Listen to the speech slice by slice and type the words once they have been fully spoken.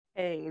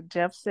Hey,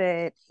 Jeff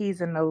said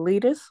he's an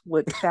elitist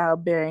with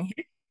childbearing.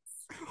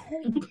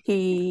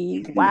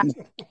 He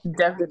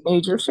doesn't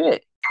need your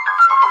shit.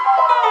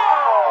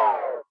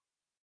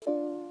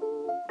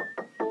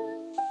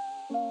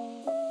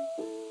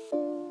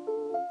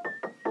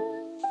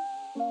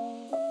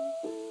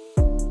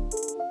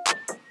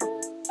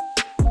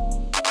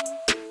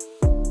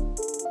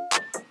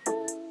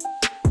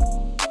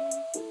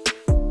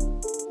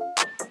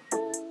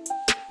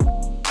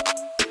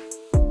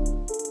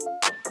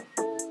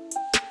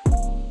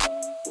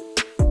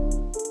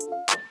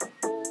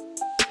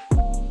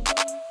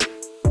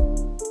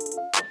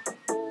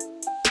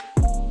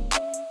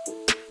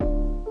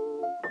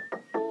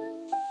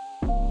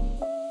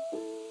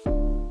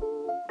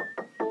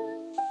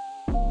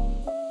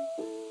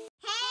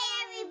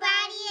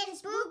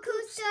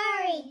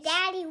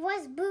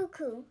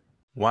 Buku.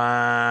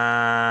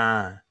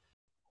 Wow.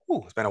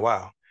 Ooh, it's been a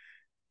while.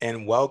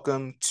 And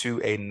welcome to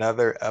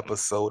another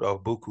episode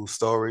of Buku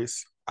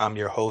Stories. I'm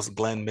your host,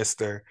 Glenn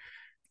Mister.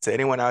 To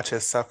anyone out there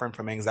suffering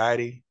from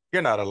anxiety,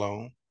 you're not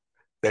alone.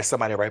 There's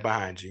somebody right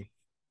behind you.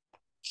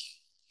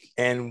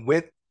 And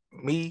with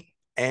me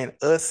and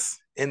us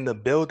in the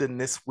building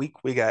this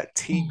week, we got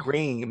T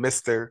Green,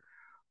 Mr.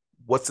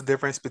 What's the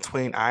difference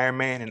between Iron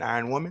Man and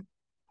Iron Woman?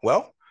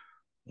 Well,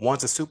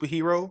 one's a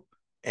superhero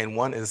and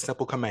one is a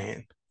simple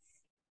command.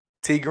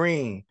 T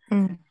Green,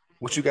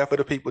 what you got for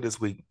the people this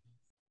week?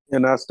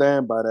 And I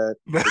stand by that,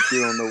 but you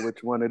don't know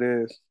which one it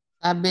is.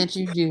 I bet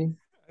you do.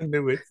 I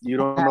knew it. You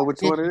don't know which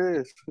one it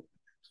is.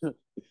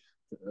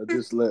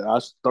 I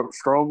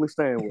strongly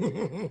stand with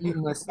it.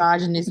 You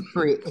misogynist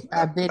prick.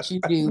 I bet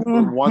you do.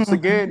 Once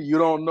again, you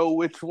don't know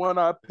which one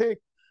I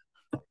picked.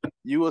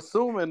 You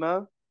assuming,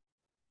 huh?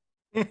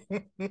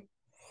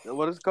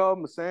 What is it called?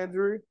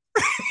 Misandry?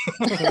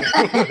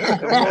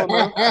 Come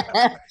on,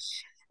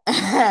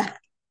 now.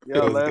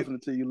 Y'all laughing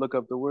until you look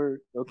up the word.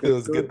 Okay, it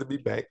was good to be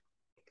back.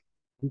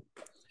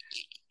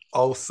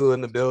 Also in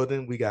the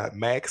building, we got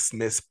Max.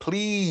 Miss,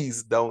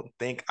 please don't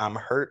think I'm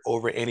hurt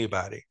over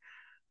anybody.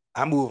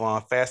 I move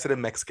on faster than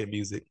Mexican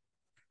music.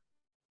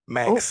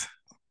 Max,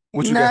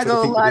 what you got for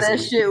the people this week?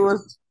 That shit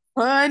was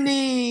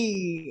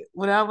funny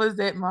when I was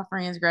at my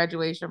friend's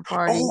graduation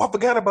party. Oh, I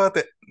forgot about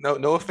that.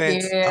 No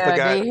offense. Yeah, I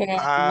forgot. they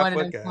had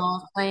one of the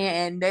songs playing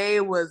and they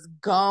was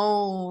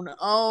gone.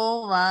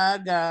 Oh my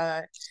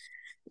God.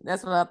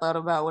 That's what I thought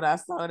about when I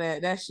saw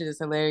that. That shit is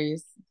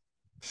hilarious.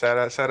 Shout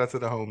out to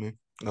the homie.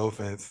 No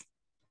offense.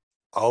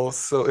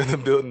 Also in the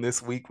building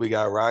this week, we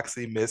got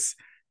Roxy. Miss,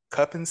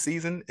 cupping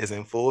season is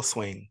in full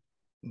swing.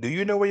 Do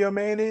you know where your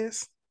man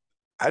is?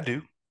 I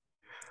do.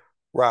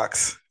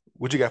 Rox,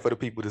 what you got for the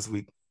people this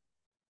week?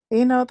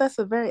 You know, that's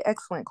a very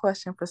excellent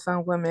question for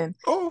some women.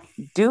 Oh.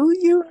 Do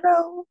you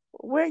know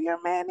where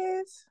your man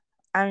is?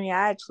 I mean,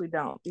 I actually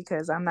don't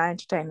because I'm not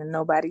entertaining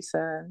nobody's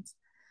sons.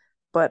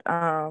 But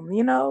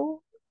you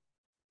know,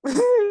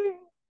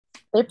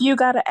 if you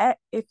gotta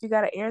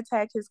air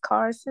tag his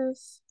car,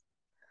 sis,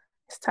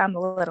 it's time to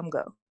let him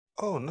go.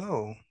 Oh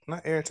no,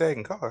 not air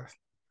tagging cars.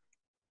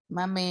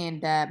 My man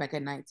died back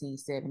in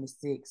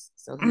 1976,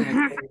 so he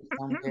ain't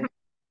somewhere.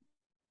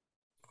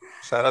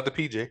 Shout out to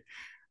PJ.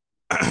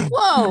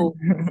 Whoa.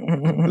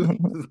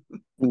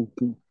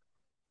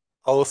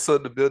 Also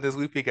the building this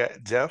week, we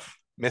got Jeff,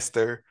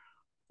 Mr.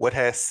 What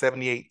has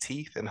 78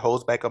 teeth and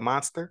holds back a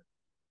monster?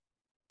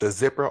 The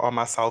zipper on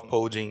my South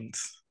Pole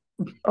jeans.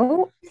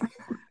 Oh.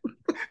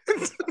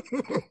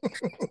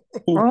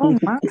 Oh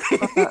my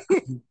God.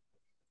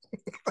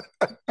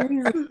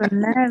 Jesus of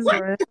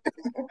Nazareth.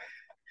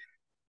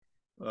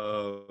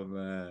 Oh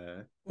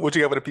man. What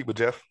you got for the people,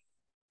 Jeff?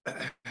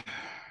 I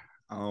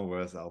don't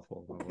wear South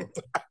Pole no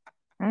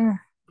more.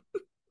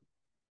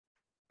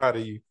 Proud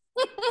of you.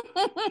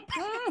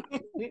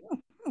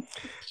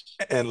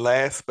 And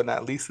last but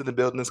not least in the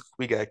building,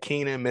 we got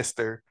Keenan,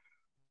 Mr.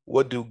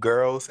 What do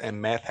girls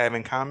and math have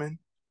in common?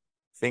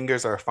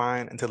 Fingers are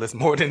fine until it's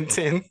more than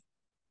 10.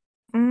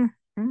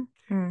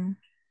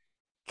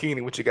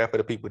 Keenan, what you got for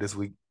the people this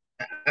week?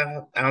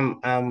 I'm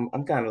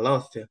kind of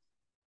lost here.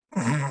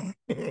 I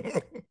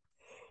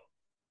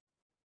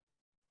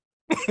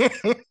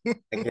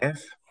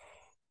guess.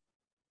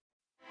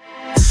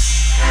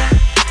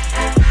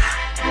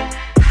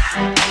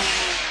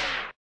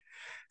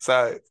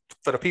 So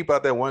for the people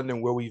out there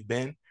wondering where we've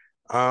been,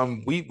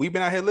 we've been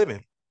out here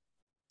living.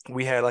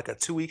 We had like a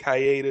 2-week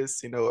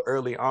hiatus,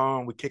 early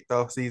on. We kicked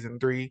off season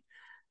 3,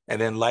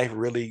 and then life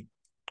really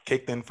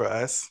kicked in for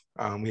us.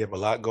 We have a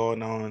lot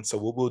going on. So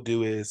what we'll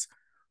do is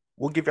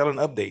we'll give y'all an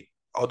update.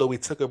 Although we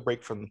took a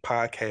break from the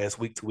podcast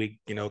week to week,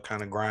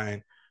 kind of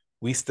grind,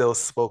 we still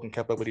spoke and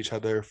kept up with each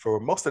other for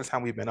most of the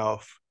time we've been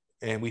off.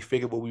 And we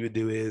figured what we would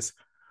do is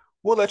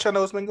we'll let y'all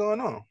know what's been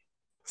going on.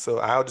 So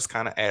I'll just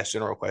kind of ask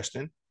general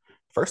question.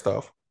 First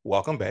off,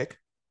 welcome back.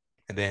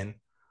 And then,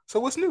 so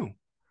what's new?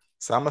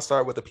 So I'm going to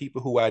start with the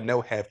people who I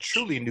know have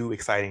truly new,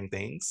 exciting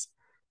things.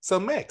 So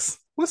Max,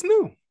 what's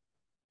new?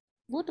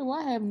 What do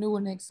I have new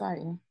and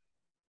exciting?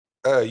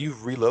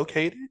 You've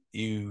relocated.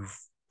 You've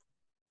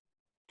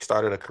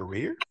started a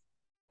career.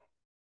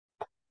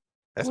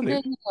 That's new.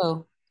 There you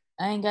go.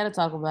 I ain't gotta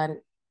talk about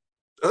it.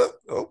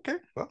 Okay.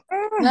 Well,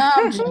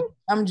 No,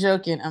 I'm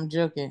joking. I'm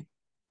joking.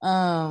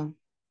 Um,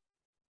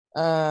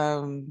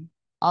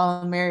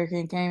 All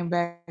American came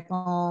back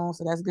on,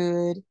 so that's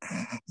good.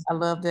 I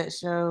love that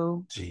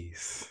show.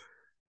 jeez.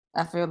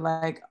 I feel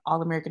like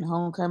All American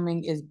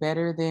Homecoming is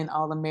better than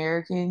All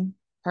American,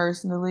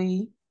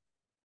 personally.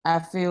 I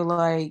feel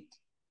like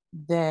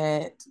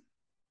that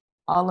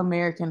All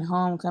American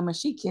Homecoming,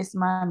 she kissed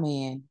my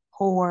man,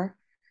 whore.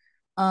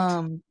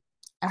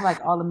 I feel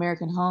like All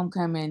American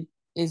Homecoming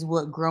is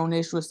what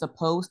Grownish was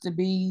supposed to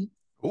be,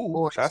 Ooh,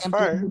 or shots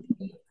fired.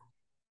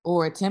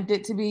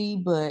 attempted to be,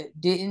 but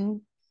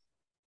didn't.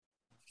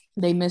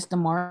 They missed the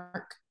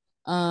mark.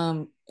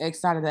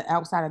 Outside of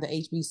the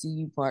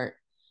HBCU part.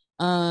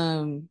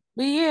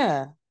 But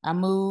yeah, I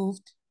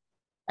moved.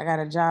 I got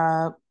a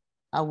job.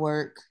 I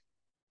work.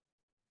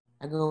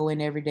 I go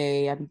in every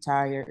day. I be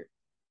tired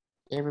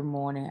every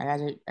morning. I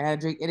gotta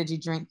drink energy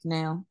drinks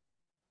now.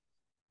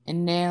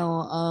 And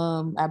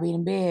now I be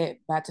in bed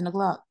by 10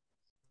 o'clock.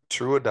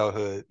 True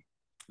adulthood.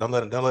 Don't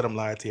let them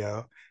lie to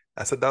y'all.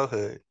 That's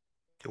adulthood.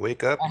 You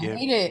wake up, I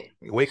hate it.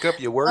 you wake up,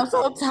 you I'm work.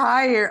 so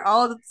tired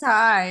all the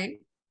time.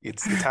 You're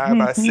tired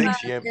by 6.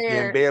 Not You're in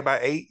fair. bed by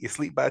 8. You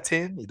sleep by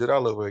 10. You do it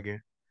all over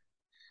again.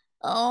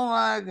 Oh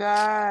my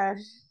gosh.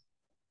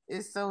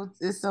 It's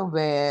so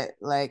bad.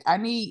 Like I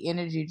need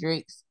energy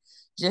drinks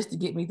just to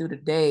get me through the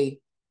day.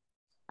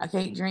 I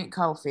can't drink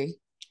coffee.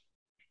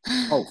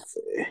 Oh,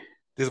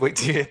 Just wait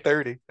till you hit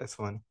 30. That's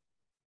funny.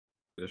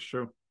 That's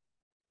true.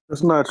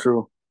 that's not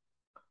true.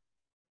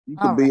 You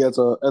could All be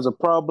right. as a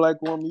proud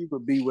black woman, you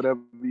could be whatever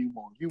you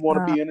want. If you want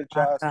to Oh be my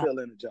energized, God. feel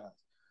energized.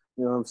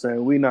 You know what I'm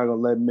saying? We're not gonna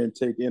let men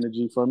take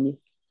energy from you.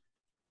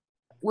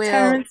 Well,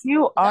 Terrence,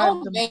 you are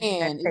no the man that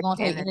man is takes gonna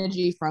take energy.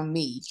 energy from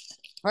me.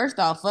 First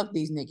off, fuck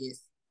these niggas.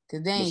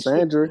 Cause they ain't shit.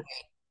 Lysandra,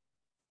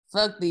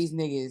 Fuck these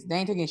niggas. They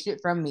ain't taking shit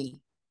from me.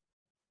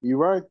 you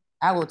right.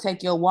 I will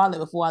take your wallet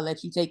before I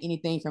let you take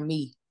anything from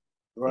me.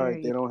 Right.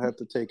 They Period. don't have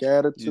to take You know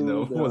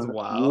attitude. what's You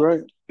wild?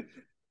 right.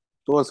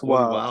 What's What's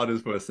wild? wild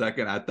is for a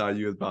second I thought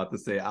you was about to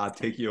say, "I'll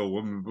take your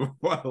woman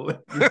before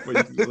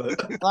you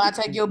let." Well, I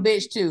take your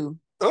bitch too.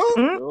 Oh,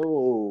 Mm,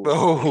 Oh,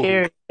 oh.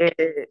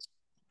 period.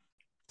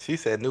 She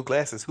said new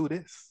glasses. Who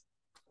this?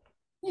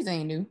 These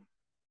ain't new.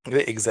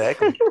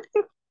 Exactly.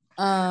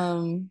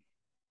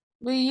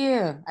 But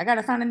yeah, I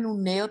gotta find a new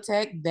nail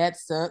tech. That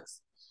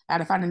sucks. I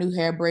gotta find a new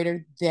hair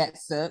braider. That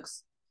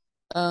sucks.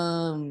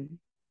 Um,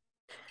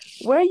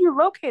 Where are you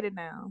located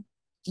now?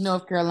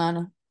 North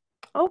Carolina.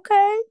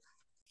 Okay.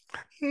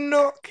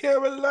 North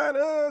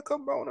Carolina,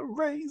 come on and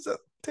raise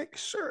up. Take your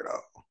shirt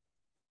off.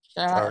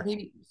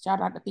 Sorry.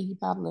 Shout out to Petey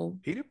Pablo.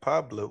 Peter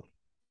Pablo.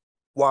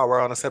 While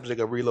we're on the subject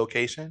of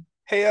relocation,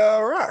 hey,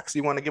 Rox,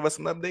 you want to give us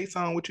some updates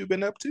on what you've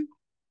been up to?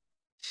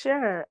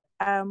 Sure.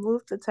 I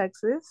moved to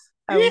Texas.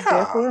 I was there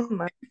Yeah. for a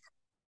month.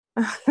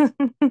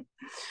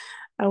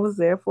 I was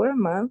there for a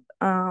month.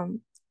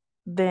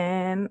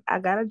 Then I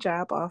got a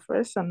job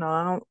offer, so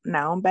now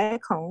I'm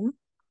back home.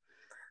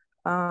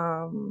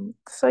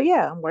 So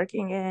yeah, I'm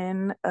working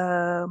in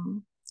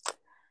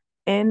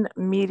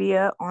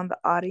media on the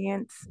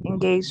audience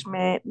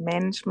engagement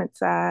management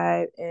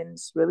side, and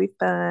it's really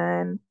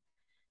fun.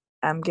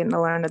 I'm getting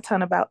to learn a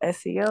ton about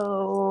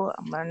SEO.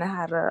 I'm learning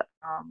how to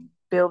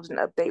build and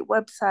update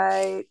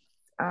websites.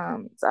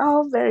 It's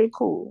all very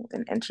cool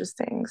and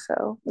interesting.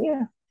 So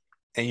yeah.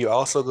 And you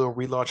also go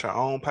relaunch your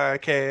own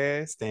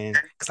podcast, and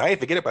because I ain't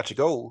forget about your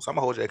goals, I'm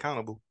gonna hold you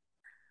accountable.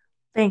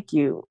 Thank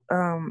you. As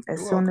You're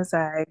soon welcome. as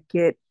I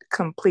get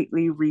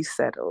completely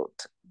resettled,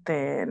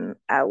 then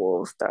I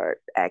will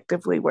start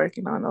actively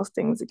working on those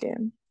things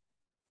again.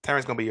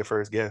 Terrence gonna be your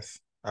first guest.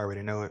 I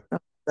already know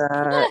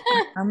Uh,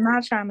 I'm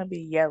not trying to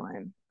be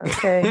yelling,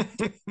 okay?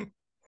 it.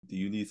 Do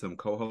you need some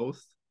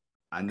co-hosts?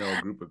 I know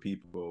a group of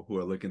people who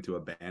are looking to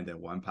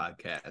abandon one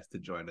podcast to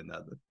join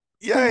another.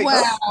 Yikes!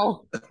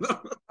 Wow.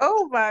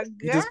 Oh my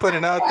You God. just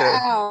putting it out there.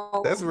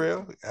 Wow. That's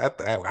real.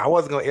 I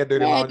wasn't gonna air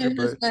dirty Man, laundry, but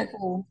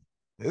disrespectful.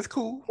 it's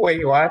cool.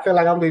 Wait, why I feel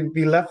like I'm going to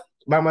be left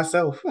by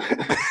myself?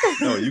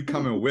 No, you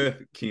coming with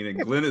Keenan.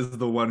 Glenn is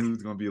the one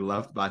who's going to be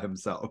left by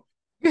himself.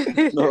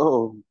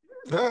 no.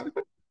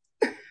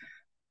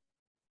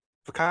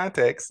 For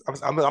context,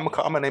 I'm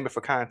gonna name it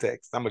for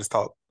context. I'm gonna just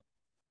talk.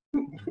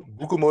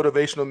 Buku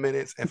motivational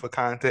minutes and for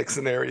context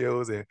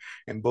scenarios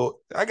and both.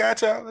 I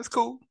got y'all. That's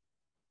cool.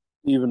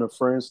 Even a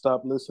friend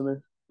stop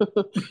listening.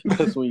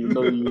 That's when you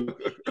know you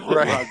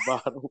Right.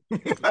 rock bottom.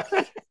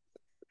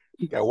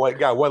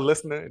 got one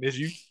listener, and it's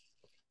you.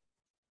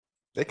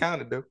 They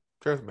counted though.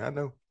 Trust me, I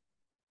know.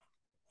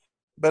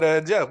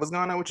 But Jeff, what's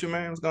going on with you,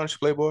 man? What's going on with you,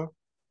 Playboy?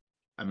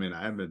 I mean,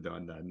 I haven't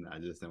done nothing. I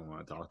just didn't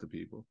want to talk to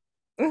people.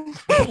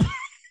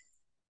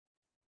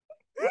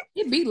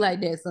 It be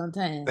like that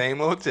sometimes.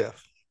 Same old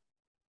Jeff.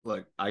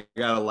 Look, I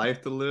got a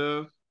life to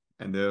live,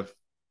 and if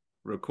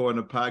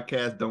recording a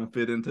podcast don't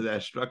fit into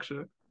that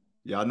structure,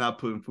 y'all not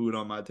putting food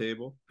on my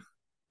table.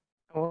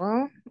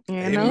 Well, you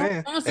know.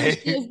 Amen. Sponsor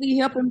should be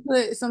helping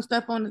put some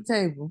stuff on the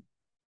table.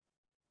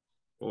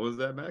 What was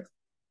that, Max?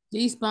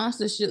 These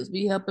sponsorships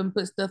be helping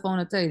put stuff on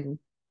the table.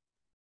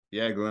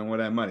 Yeah, Glenn, where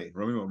that money?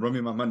 Run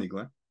me my money,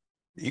 Glenn.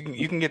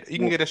 You can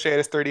get a share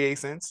that's 38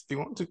 cents if you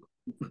want to.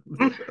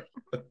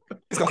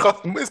 It's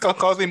gonna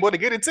cost me more to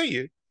get it to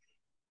you.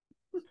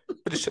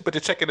 Put the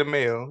check in the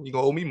mail. You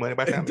gonna owe me money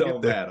by the time It you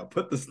don't get there. matter.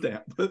 Put the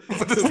stamp. Put the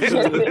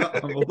stamp.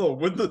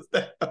 With the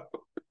stamp.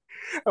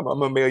 I'm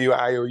gonna mail you an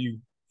IOU.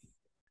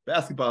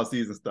 Basketball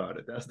season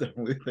started. That's the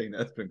only thing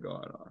that's been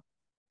going on.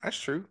 That's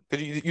true.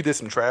 Cause you did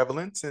some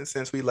traveling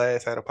since we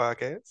last had a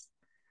podcast.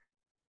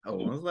 Oh,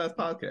 when was the last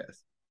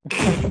podcast?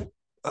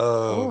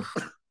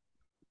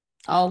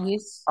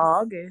 August.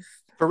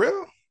 For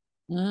real?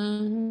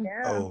 Mm-hmm.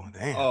 Yeah. Oh,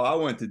 damn. Oh, I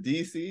went to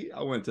DC.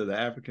 I went to the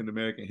African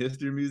American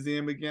History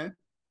Museum again.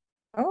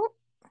 Oh,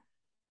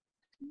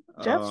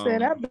 Jeff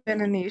said, "I've been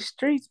in these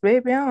streets,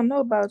 baby. I don't know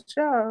about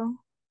y'all."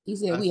 He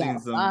said, "We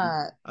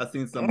outside." I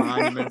seen some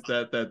monuments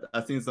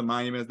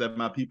that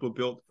my people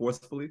built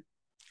forcefully.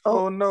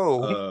 Oh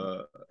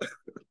no.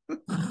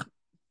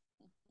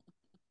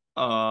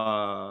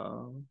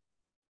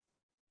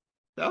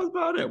 That was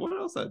about it. What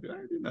else I do? I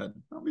didn't do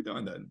nothing. I'll be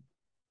doing nothing.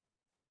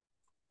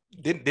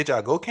 Did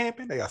y'all go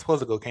camping? They got supposed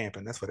to go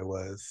camping. That's what it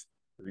was.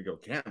 Did we go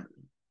camping?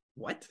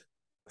 What?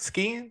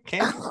 Skiing?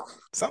 Camping?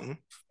 Something.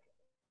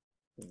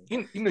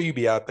 You know you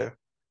be out there.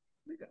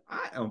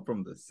 I am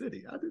from the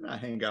city. I do not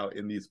hang out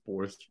in these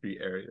forestry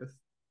areas.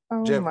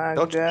 Oh Jeff, my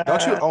don't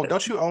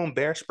God. you own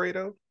bear spray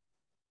though?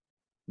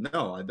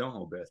 No, I don't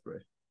own bear spray.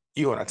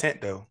 You own a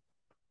tent though.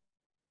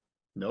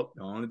 Nope,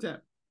 don't own a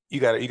tent. You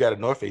got a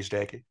North Face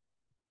jacket.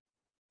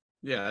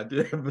 Yeah, I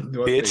do have a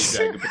North Face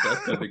jacket, but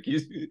that's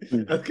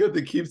because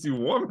it keeps you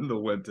warm in the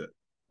winter.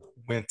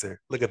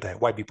 Look at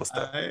that white people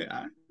stuff.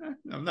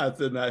 I'm not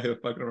sitting out here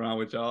fucking around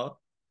with y'all,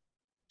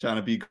 trying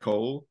to be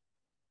cold.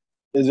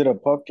 Is it a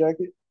puff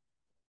jacket?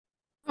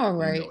 All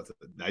right.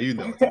 Now you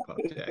know it's a puff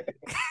jacket.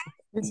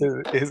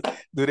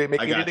 Do they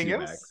make anything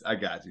else? Max. I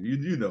got you.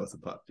 You know it's a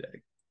puff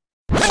jacket.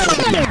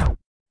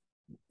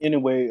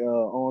 Anyway,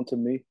 on to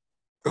me.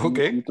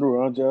 Okay. You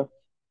threw it on, Jeff?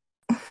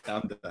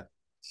 I'm done.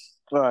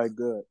 All right,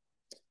 good.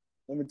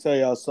 Let me tell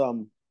y'all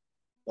something.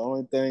 The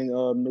only thing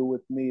new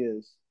with me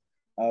is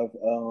I've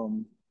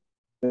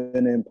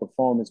been in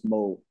performance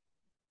mode.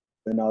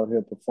 Been out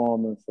here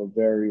performing for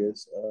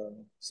various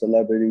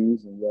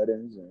celebrities and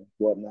weddings and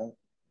whatnot.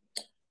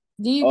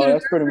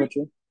 That's pretty much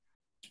it.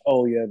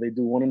 Oh yeah, they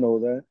do want to know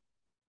that.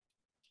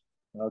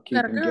 I'll keep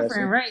them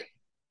guessing. Right?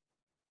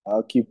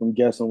 I'll keep them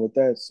guessing with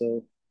that.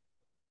 So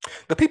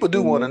the people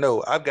do want to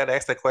know. I've got to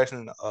ask that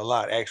question a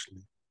lot,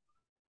 actually.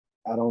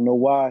 I don't know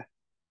why.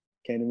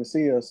 Can't even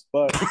see us,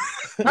 but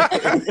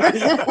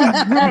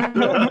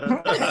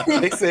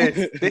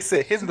they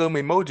said his little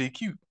emoji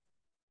cute.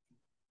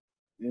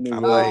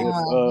 Anyway,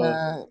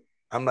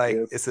 I'm like,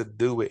 it's a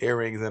dude with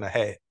earrings and a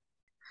hat.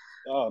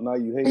 Oh, now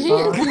you hate it.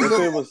 If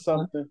it was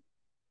something.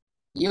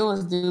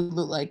 Yours do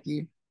look like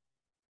you.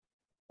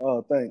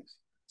 Oh, thanks.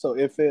 So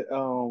if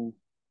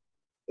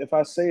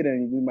I say it,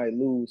 then we might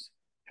lose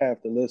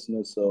half the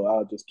listeners. So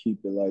I'll just keep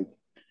it like,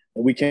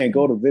 and we can't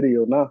go to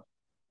video now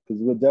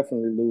because we'll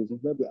definitely lose them.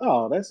 They'll be,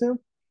 oh, that's him.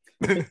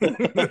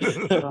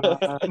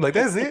 Like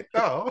that's it.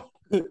 Oh,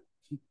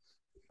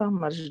 so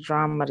much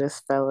drama,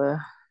 this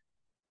fella.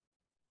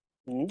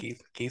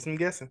 Keeps them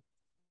guessing.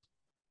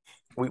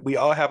 We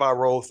all have our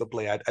roles to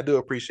play. I do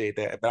appreciate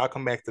that, but I'll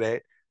come back to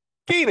that.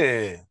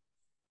 Keenan.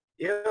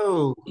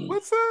 Yo,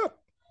 what's up?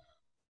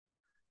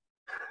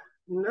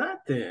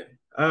 Nothing.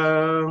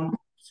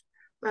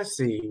 Let's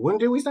see. When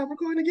did we stop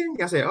recording again?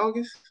 I said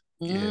August.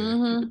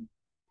 Mm-hmm.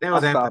 That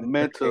was I stopped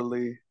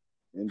mentally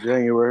in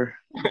January.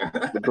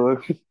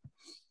 What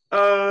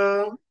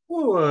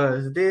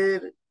was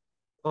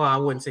I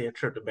wouldn't say a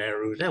trip to Baton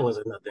Rouge. That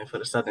wasn't nothing for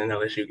the Southern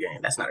LSU game.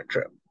 That's not a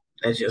trip.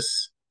 That's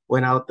just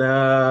went out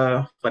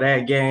there for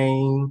that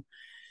game.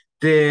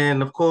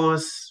 Then, of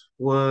course,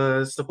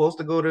 was supposed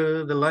to go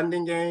to the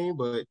London game,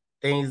 but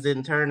things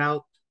didn't turn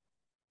out.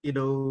 You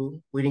know,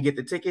 we didn't get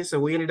the tickets, so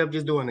we ended up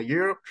just doing a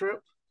Europe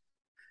trip.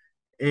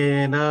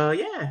 And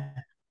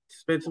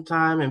spent some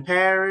time in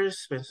Paris,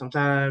 spent some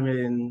time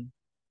in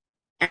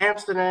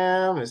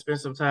Amsterdam, and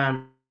spent some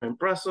time in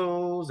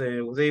Brussels,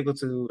 and was able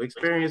to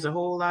experience a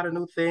whole lot of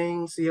new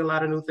things, see a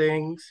lot of new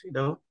things, you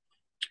know.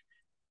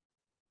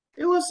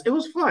 It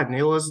was fun.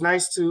 It was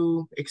nice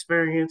to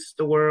experience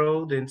the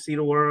world and see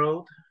the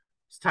world. I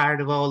was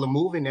tired of all the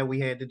moving that we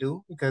had to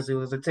do because it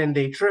was a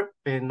 10-day trip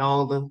and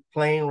all the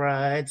plane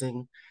rides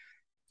and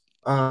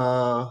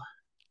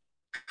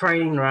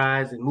train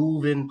rides and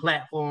moving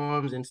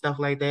platforms and stuff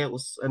like that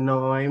was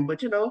annoying.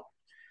 But, you know,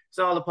 it's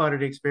all a part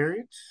of the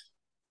experience.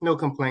 No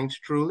complaints,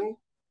 truly.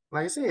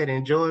 Like I said,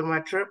 enjoyed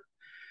my trip.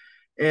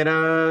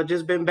 And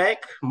just been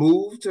back,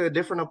 moved to a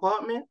different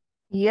apartment.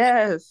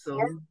 Yes. So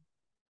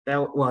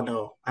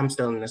no, I'm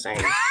still in the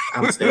same.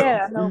 I'm still.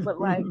 Yeah, I know,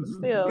 but like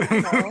still,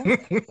 you know,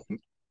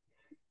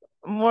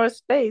 more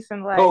space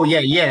and like. Oh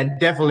yeah,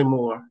 definitely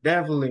more.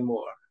 That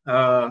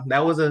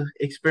was an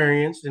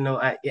experience. You know,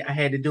 I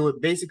had to do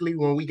it basically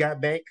when we got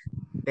back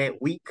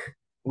that week.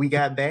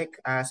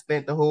 I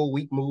spent the whole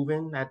week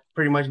moving. I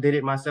pretty much did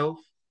it myself.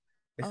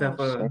 except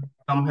Oh for shit.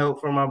 some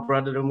help from my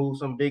brother to move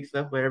some big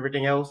stuff, but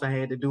everything else I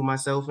had to do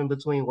myself in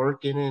between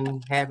working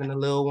and having the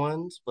little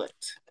ones. But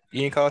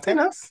You ain't call you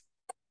know, Terrence?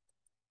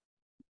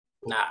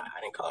 nah,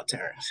 I didn't call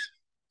Terrence.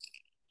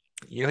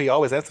 You know, he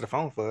always answer the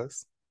phone for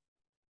us.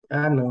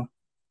 I know.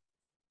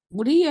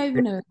 Would he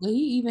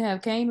even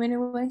have came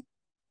anyway?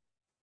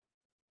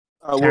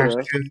 I would Terrence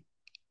have. True.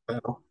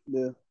 Well,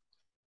 Yeah.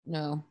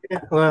 No.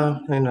 yeah,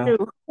 well, you know. Dude,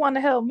 who want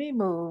to help me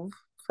move?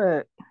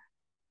 Fuck.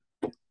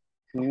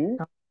 Hmm?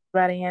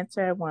 Everybody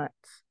answer at once.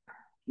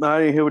 No, I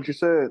didn't hear what you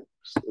said.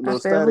 A I little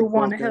said, who static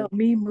want to bumped help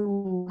me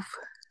move?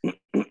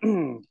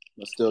 in.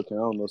 I still can't.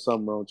 I don't know.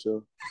 Something wrong with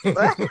you.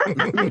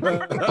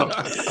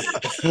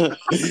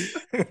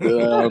 I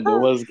don't know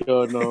what's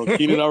going on.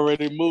 Keenan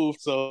already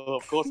moved, so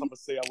of course I'm gonna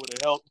say I would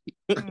have helped.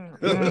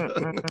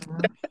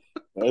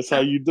 That's how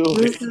you do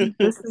it.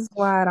 This is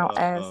why I don't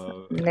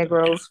ask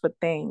Negroes for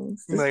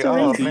things. It's Like, too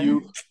oh easy.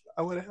 man,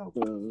 I would have helped.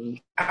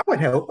 I would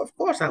help. Of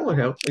course I would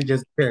help. It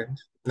just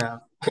depends. No.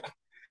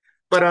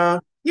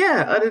 But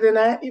yeah, other than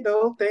that,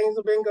 things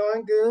have been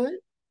going good.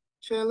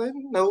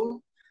 Chilling.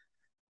 No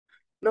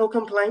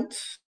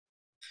complaints.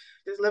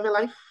 Just living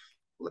life.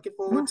 Looking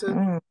forward to,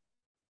 Mhm.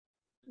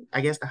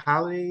 I guess, the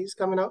holidays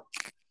coming up.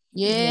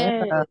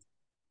 Yeah. Yeah.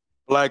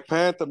 Black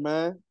Panther,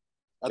 man.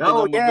 I think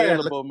Oh I'm yeah,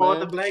 available, looking forward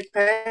to man. Black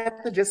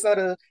Panther. Just saw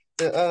the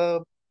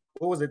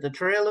what was it? The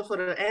trailer for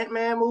the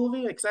Ant-Man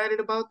movie. Excited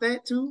about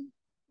that too.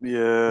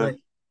 Yeah. But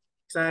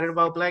excited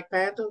about Black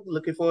Panther.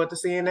 Looking forward to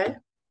seeing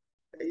that.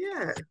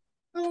 Yeah.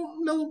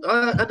 No.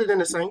 Other than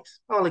the Saints,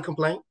 only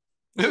complaint.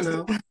 You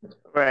know,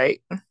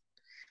 Right. uh,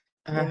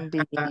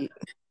 Indeed.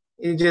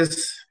 it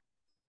just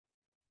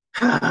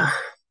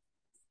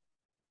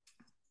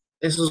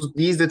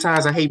these are the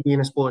times I hate being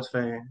a sports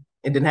fan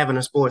and then having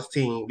a sports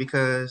team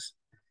because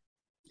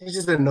it's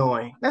just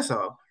annoying. That's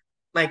all.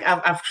 Like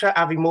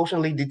I've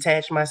emotionally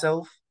detached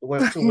myself to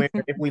where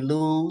if we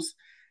lose,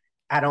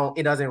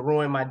 it doesn't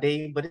ruin my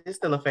day, but it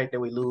still affect that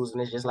we lose,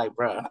 and it's just like,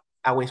 bruh,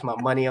 I waste my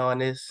money on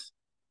this,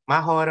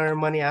 my hard-earned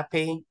money I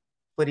pay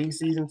for these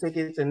season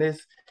tickets and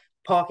this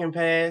parking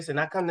pass, and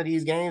I come to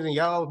these games and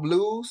y'all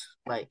lose,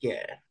 like,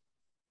 yeah.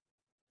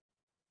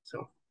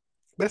 So,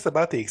 But it's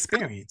about the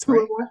experience,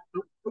 right?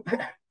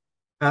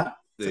 huh?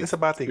 It's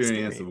about the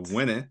experience experience of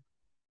winning.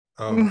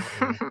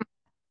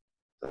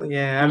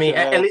 Yeah, I You mean, should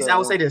at add least I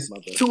would the say this: my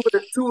bad.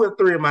 two or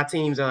three of my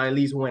teams are at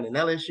least winning.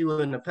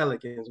 LSU and the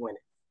Pelicans winning.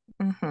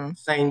 Mhm.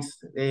 Saints,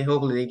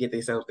 hopefully they get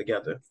themselves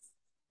together.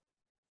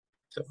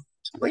 So,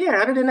 but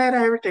yeah, other than that,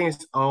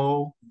 everything's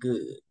all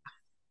good.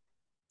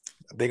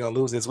 They're gonna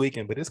lose this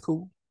weekend, but it's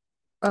cool.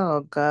 Oh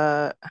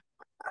God.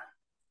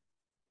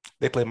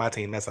 They play my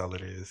team. That's all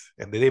it is,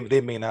 and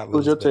they may not Who's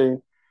lose. your But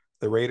team?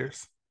 the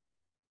Raiders.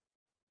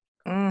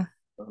 Mm.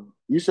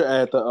 You should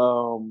add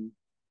the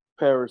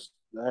Paris,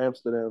 the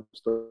Amsterdam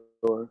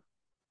story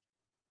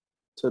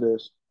to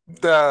this.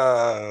 We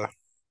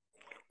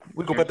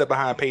gonna put that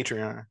behind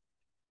Patreon.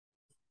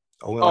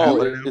 Oh, we don't Oh,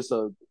 have it now? it's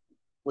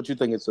what you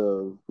think? It's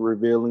a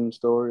revealing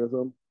story or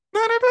something?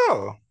 Not at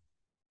all.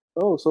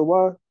 Oh, so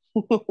why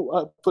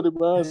why put it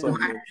behind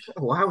something?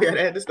 Why we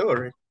gotta add the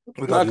story?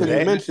 We Not gonna do because you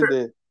that. mentioned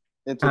it,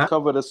 and to Huh?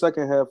 cover the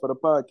second half of the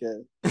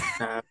podcast.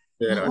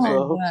 Good on That's that.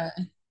 all.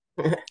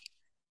 God.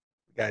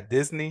 We got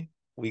Disney.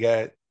 We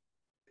got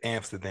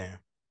Amsterdam.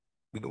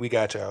 We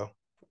got y'all.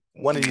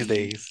 One of these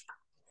days,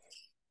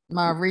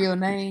 My real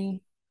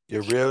name.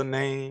 your real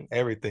name,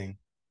 everything.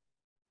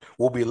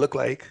 What we look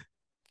like,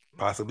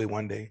 possibly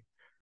one day.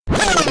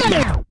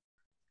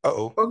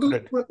 Uh-oh.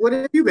 Well, what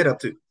have you been up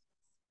to?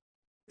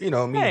 You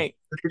know me. Hey.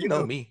 You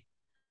know me.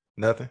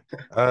 Nothing.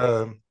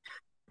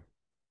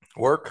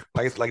 Work,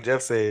 like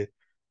Jeff said,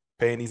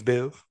 paying these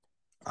bills.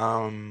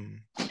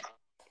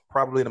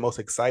 Probably the most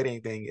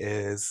exciting thing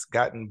is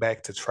gotten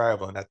back to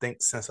traveling. I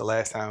think since the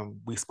last time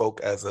we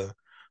spoke as a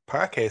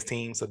podcast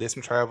team, so did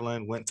some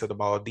traveling, went to the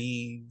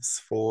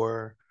Maldives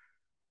for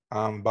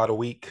about a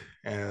week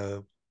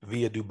via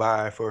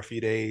Dubai for a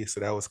few days. So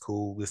that was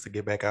cool just to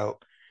get back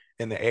out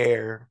in the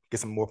air, get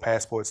some more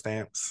passport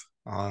stamps.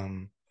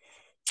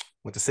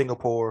 Went to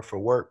Singapore for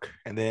work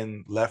and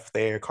then left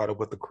there, caught up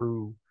with the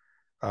crew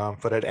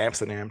for that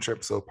Amsterdam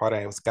trip. So part of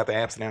it was got the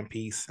Amsterdam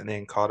piece and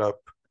then caught up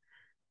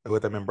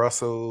with them in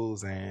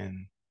Brussels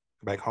and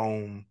back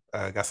home.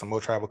 Got some more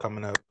travel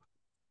coming up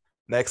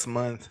next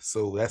month.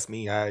 So that's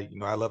me. I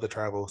love to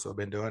travel, so I've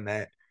been doing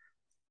that.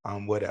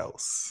 What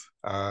else?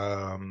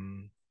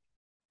 The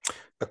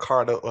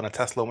car on a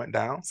Tesla went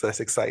down, so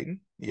that's exciting.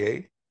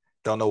 Yay!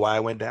 Don't know why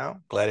it went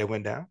down. Glad it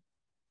went down.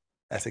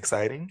 That's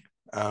exciting.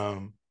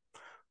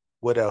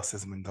 What else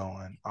has been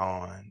going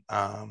on?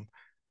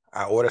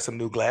 I ordered some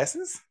new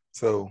glasses,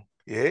 so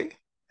yay!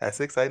 That's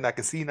exciting. I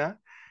can see now.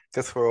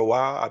 Just for a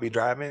while, I'll be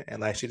driving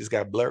and like she just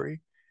got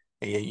blurry,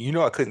 and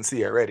I couldn't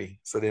see already.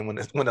 So then when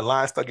the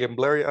line started getting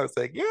blurry, I was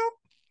like, yeah.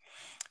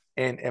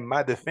 And in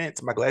my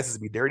defense, my glasses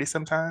be dirty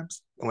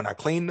sometimes. And when I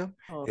cleaned them,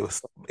 Oh.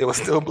 it was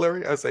still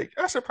blurry. I was like,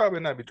 I should probably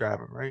not be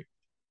driving, right?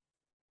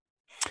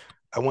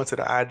 I went to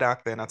the eye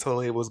doctor and I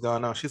told her what was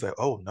going on. She's like,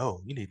 oh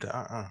no, you need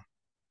to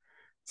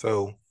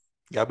So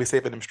Y'all be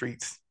safe in them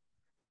streets.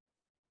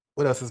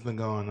 What else has been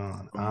going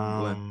on?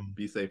 Glenn,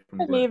 be safe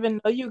from I didn't Glenn.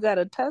 even know you got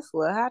a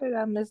Tesla. How did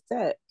I miss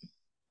that?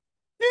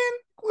 And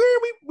where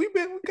we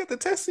got the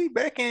Tessie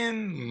back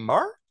in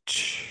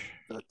March.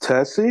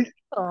 Tessie?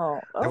 Oh,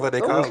 That's what they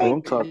call That's what okay.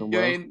 I'm talking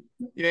about.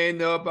 You ain't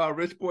know about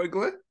Rich Boy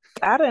Glenn?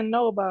 I didn't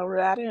know about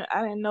it.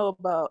 I didn't know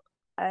about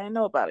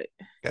it.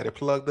 Got it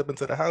plugged up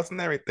into the house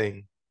and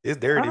everything. It's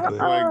dirty, but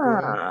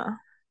Uh-uh.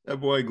 That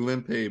boy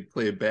Glenn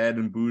play bad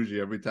and bougie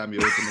every time you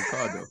open the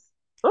car though.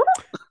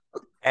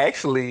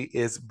 actually,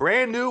 it's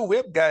brand new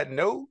whip, got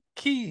no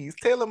keys.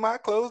 Tailor my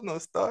clothes, no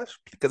starch,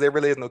 because there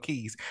really is no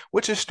keys,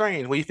 which is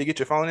strange. When you forget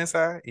your phone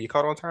inside and your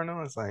car don't turn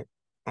on, it's like,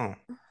 oh,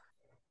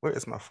 where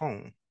is my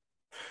phone?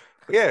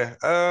 But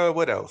yeah,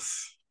 what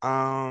else?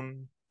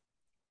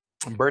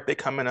 Birthday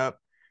coming up.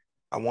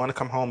 I want to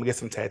come home and get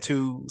some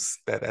tattoos.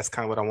 That's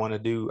kind of what I want to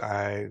do.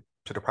 I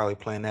should have probably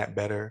planned that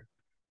better.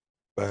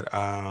 But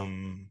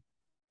Come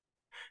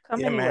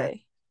yeah, man.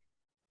 anyway.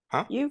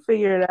 Huh? You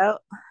figure it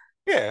out.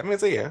 Yeah, I mean,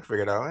 so yeah,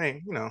 figured out. I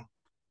ain't,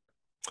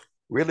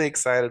 really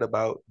excited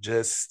about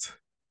just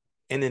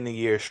ending the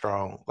year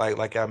strong.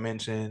 Like I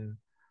mentioned,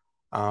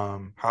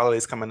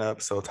 holidays coming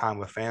up, so time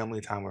with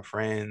family, time with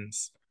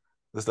friends.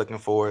 Just looking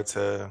forward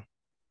to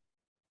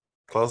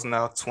closing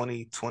out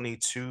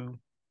 2022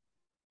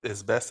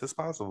 as best as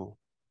possible.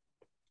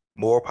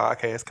 More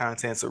podcast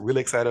content. So really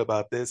excited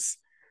about this.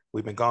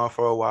 We've been gone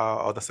for a while.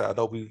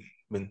 Although we've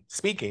been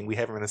speaking, we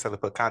haven't necessarily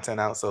put content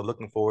out. So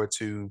looking forward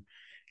to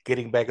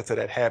getting back into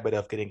that habit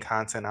of getting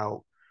content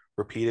out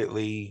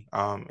repeatedly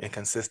and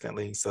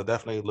consistently. So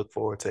definitely look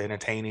forward to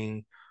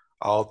entertaining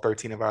all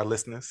 13 of our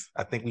listeners.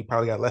 I think we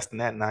probably got less than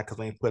that now because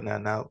we ain't putting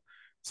nothing out.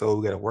 So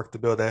we got to work to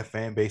build that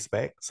fan base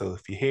back. So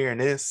if you're hearing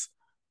this,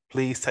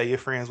 please tell your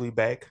friends we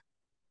back,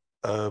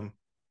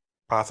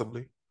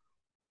 possibly.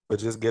 But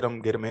just get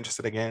them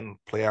interested again.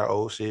 Play our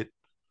old shit.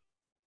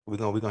 We're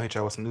gonna hit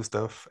y'all with some new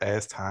stuff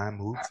as time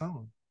moves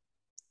on.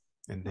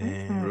 And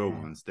then Real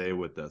ones, stay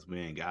with us. We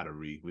ain't gotta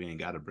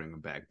bring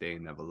them back. They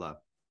ain't never left.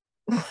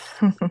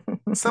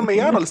 Some of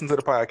y'all don't listen to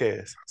the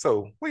podcast.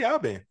 So where y'all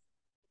been?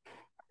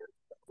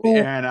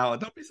 Airing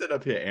out. Don't be sitting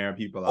up here airing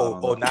people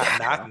out.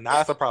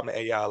 Not a problem to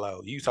air y'all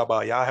out. You talk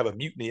about y'all have a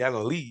mutiny, y'all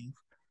gonna leave.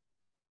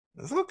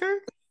 It's okay.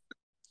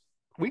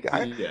 We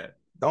got it. Yeah.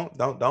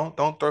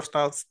 Don't throw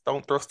stones.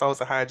 Don't throw stones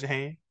to hide your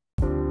hand.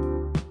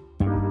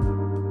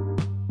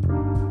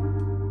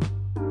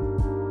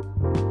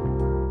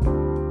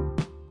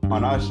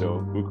 On our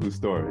show, Buku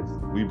Stories,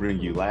 we bring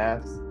you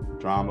laughs,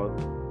 drama,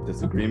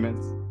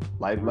 disagreements,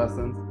 life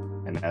lessons,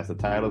 and as the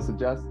title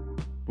suggests,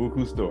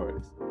 Buku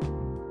Stories,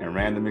 and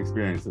random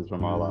experiences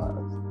from our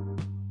lives.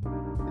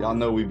 Y'all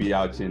know we be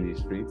out here in these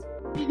streets.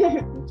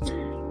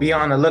 Be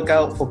on the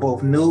lookout for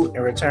both new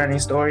and returning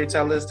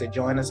storytellers to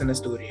join us in the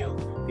studio.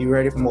 Be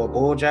ready for more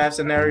bull jive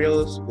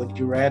scenarios, would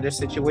you rather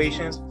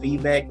situations,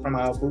 feedback from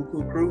our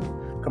Buku crew,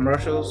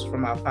 commercials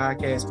from our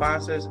podcast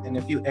sponsors, and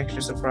a few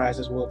extra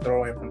surprises we'll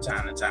throw in from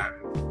time to time.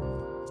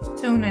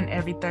 Tune in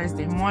every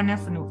Thursday morning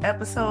for new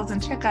episodes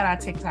and check out our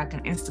TikTok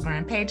and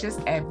Instagram pages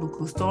at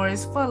Buku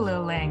Stories for a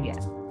little lanyard.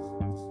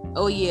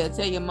 Oh yeah,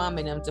 tell your mom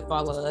and them to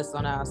follow us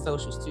on our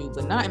socials too,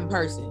 but not in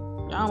person.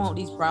 Y'all want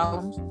these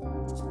problems.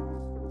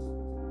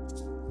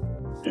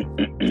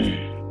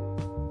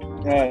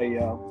 Hey,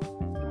 y'all.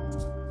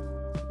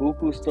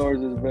 Buku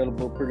Stories is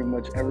available pretty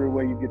much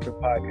everywhere you get your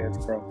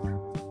podcast from.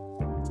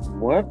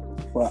 What?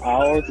 For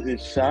hours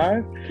is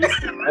shy?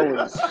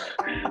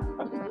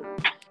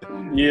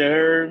 You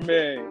heard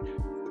me.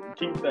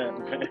 Keep that,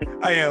 man.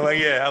 I am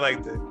I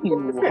like that.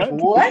 What?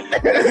 What?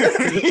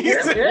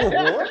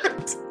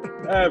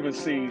 I haven't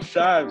seen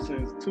Shy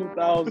since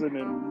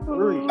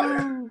 2003.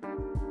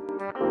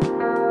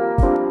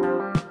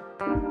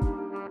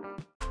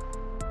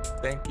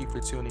 Thank you for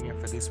tuning in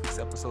for this week's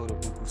episode of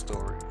Buku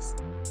Stories.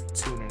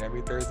 Tune in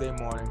every Thursday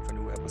morning for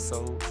new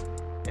episodes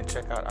and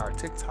check out our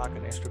TikTok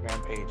and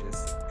Instagram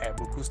pages at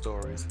Buku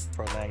Stories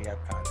for Lanyap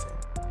content.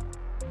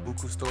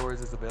 Buku Stories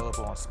is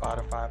available on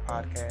Spotify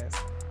Podcasts,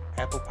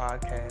 Apple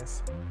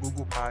Podcasts,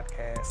 Google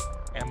Podcasts,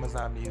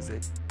 Amazon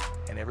Music,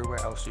 and everywhere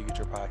else you get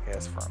your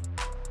podcasts from.